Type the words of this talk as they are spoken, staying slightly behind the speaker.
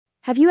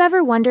Have you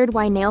ever wondered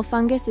why nail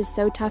fungus is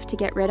so tough to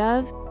get rid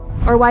of?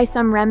 Or why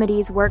some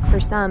remedies work for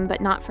some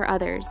but not for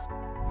others?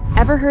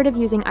 Ever heard of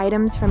using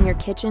items from your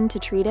kitchen to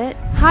treat it?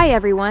 Hi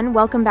everyone,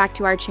 welcome back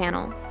to our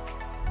channel.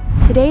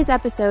 Today's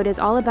episode is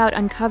all about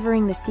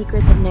uncovering the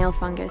secrets of nail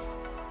fungus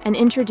and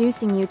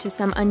introducing you to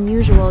some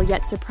unusual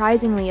yet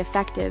surprisingly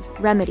effective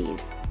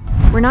remedies.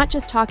 We're not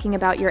just talking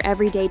about your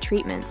everyday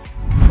treatments,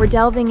 we're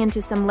delving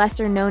into some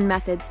lesser-known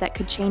methods that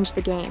could change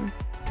the game.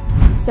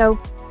 So,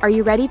 are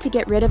you ready to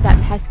get rid of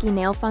that pesky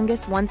nail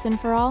fungus once and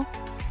for all?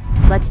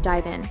 Let's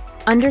dive in.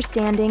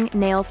 Understanding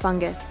nail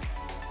fungus.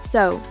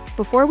 So,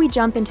 before we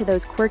jump into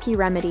those quirky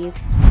remedies,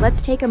 let's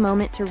take a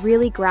moment to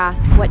really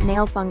grasp what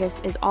nail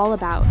fungus is all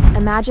about.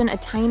 Imagine a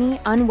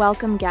tiny,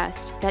 unwelcome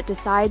guest that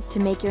decides to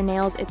make your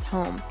nails its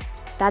home.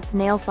 That's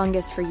nail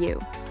fungus for you.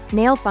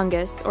 Nail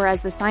fungus, or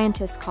as the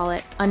scientists call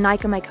it,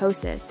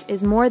 onychomycosis,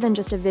 is more than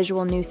just a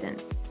visual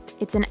nuisance.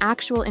 It's an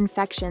actual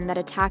infection that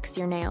attacks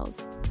your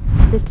nails.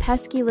 This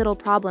pesky little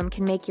problem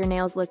can make your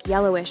nails look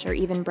yellowish or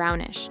even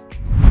brownish.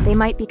 They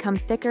might become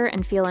thicker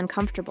and feel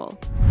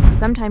uncomfortable.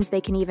 Sometimes they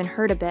can even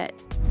hurt a bit.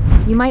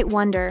 You might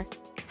wonder,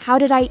 how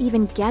did I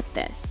even get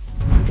this?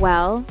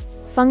 Well,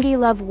 fungi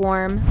love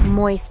warm,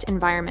 moist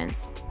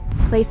environments.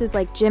 Places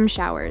like gym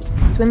showers,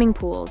 swimming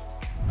pools,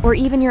 or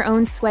even your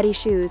own sweaty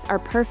shoes are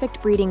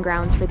perfect breeding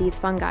grounds for these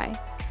fungi.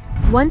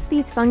 Once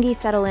these fungi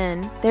settle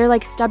in, they're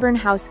like stubborn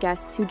house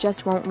guests who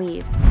just won't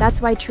leave.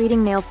 That's why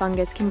treating nail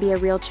fungus can be a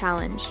real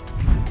challenge.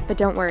 But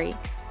don't worry,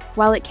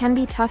 while it can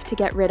be tough to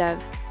get rid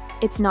of,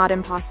 it's not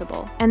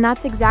impossible. And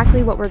that's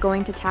exactly what we're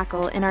going to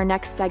tackle in our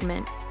next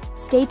segment.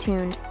 Stay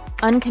tuned,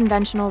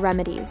 unconventional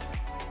remedies.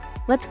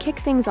 Let's kick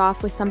things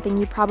off with something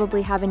you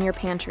probably have in your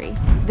pantry,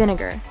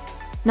 vinegar.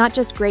 Not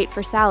just great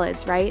for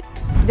salads, right?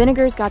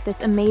 Vinegar's got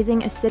this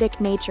amazing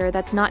acidic nature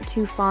that's not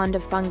too fond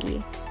of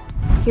fungi.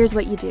 Here's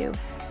what you do.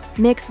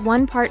 Mix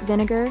 1 part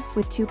vinegar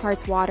with 2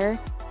 parts water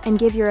and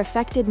give your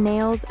affected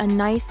nails a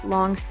nice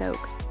long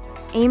soak.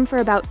 Aim for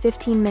about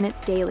 15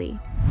 minutes daily.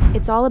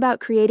 It's all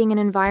about creating an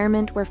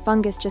environment where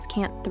fungus just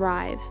can't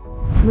thrive.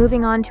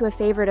 Moving on to a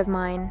favorite of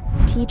mine,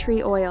 tea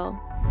tree oil.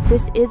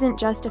 This isn't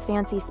just a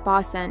fancy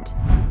spa scent.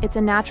 It's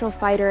a natural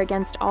fighter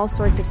against all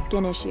sorts of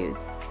skin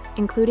issues,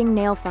 including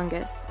nail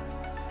fungus.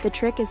 The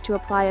trick is to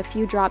apply a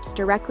few drops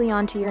directly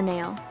onto your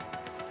nail.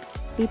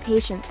 Be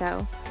patient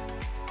though.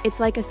 It's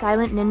like a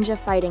silent ninja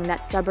fighting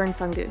that stubborn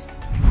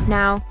fungus.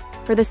 Now,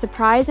 for the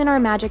surprise in our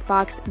magic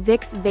box,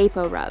 Vicks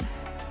VapoRub.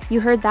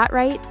 You heard that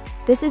right?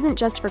 This isn't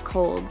just for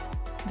colds.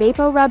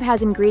 VapoRub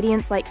has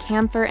ingredients like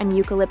camphor and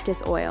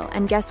eucalyptus oil,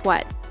 and guess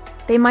what?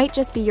 They might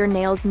just be your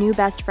nails' new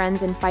best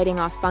friends in fighting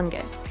off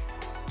fungus.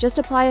 Just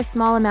apply a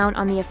small amount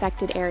on the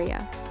affected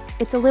area.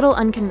 It's a little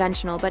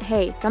unconventional, but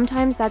hey,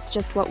 sometimes that's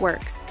just what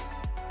works.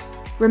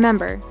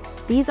 Remember,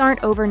 these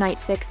aren't overnight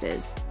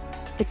fixes.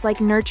 It's like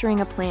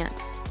nurturing a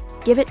plant.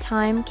 Give it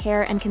time,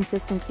 care, and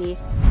consistency,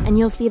 and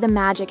you'll see the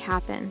magic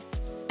happen.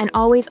 And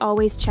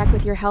always check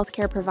with your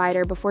healthcare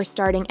provider before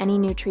starting any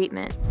new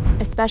treatment,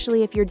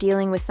 especially if you're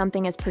dealing with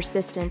something as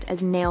persistent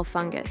as nail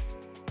fungus.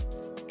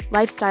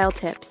 Lifestyle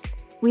tips.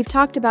 We've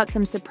talked about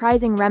some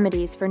surprising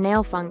remedies for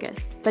nail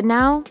fungus, but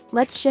now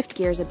let's shift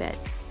gears a bit.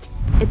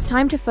 It's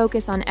time to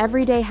focus on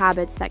everyday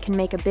habits that can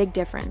make a big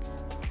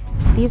difference.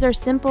 These are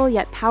simple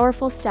yet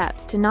powerful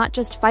steps to not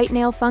just fight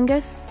nail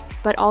fungus,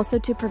 but also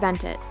to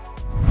prevent it.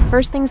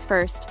 First things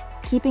first,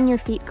 keeping your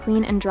feet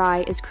clean and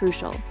dry is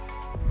crucial.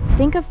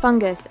 Think of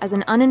fungus as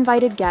an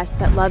uninvited guest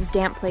that loves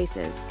damp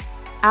places.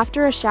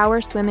 After a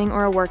shower, swimming,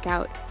 or a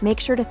workout, make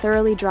sure to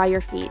thoroughly dry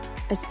your feet,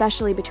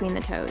 especially between the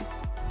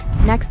toes.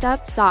 Next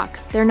up,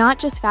 socks. They're not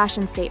just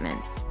fashion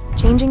statements.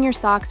 Changing your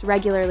socks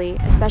regularly,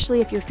 especially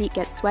if your feet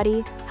get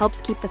sweaty, helps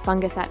keep the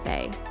fungus at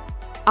bay.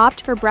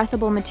 Opt for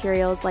breathable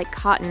materials like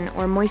cotton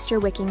or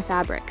moisture-wicking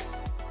fabrics.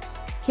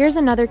 Here's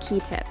another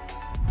key tip.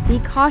 Be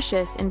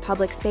cautious in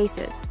public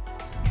spaces.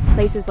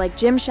 Places like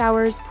gym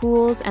showers,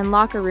 pools, and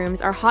locker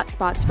rooms are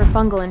hotspots for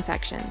fungal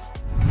infections.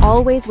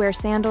 Always wear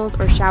sandals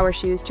or shower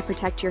shoes to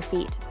protect your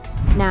feet.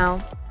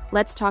 Now,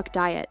 let's talk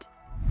diet.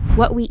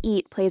 What we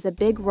eat plays a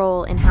big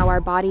role in how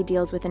our body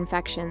deals with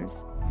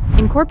infections.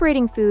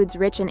 Incorporating foods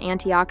rich in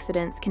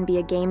antioxidants can be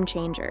a game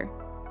changer.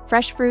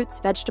 Fresh fruits,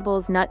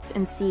 vegetables, nuts,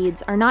 and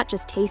seeds are not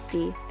just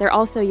tasty, they're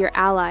also your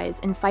allies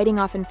in fighting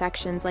off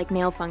infections like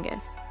nail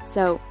fungus.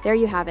 So, there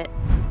you have it.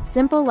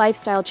 Simple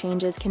lifestyle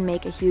changes can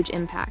make a huge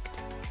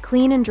impact.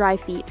 Clean and dry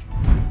feet,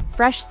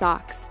 fresh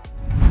socks,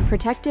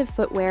 protective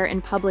footwear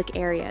in public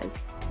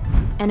areas,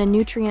 and a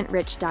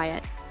nutrient-rich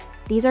diet.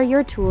 These are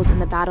your tools in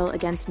the battle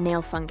against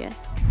nail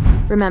fungus.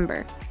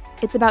 Remember,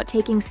 it's about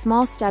taking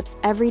small steps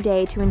every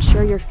day to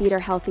ensure your feet are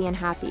healthy and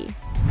happy.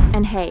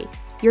 And hey,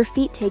 your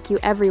feet take you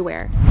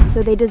everywhere,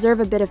 so they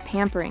deserve a bit of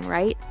pampering,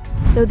 right?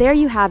 So there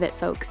you have it,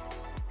 folks.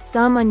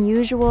 Some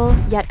unusual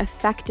yet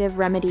effective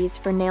remedies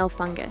for nail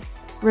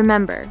fungus.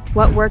 Remember,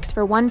 what works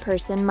for one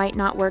person might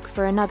not work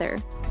for another,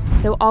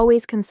 so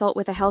always consult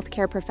with a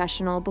healthcare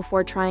professional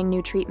before trying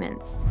new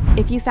treatments.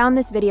 If you found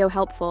this video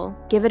helpful,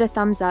 give it a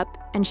thumbs up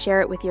and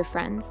share it with your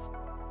friends.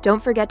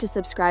 Don't forget to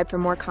subscribe for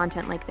more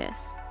content like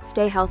this.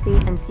 Stay healthy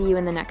and see you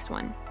in the next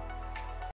one.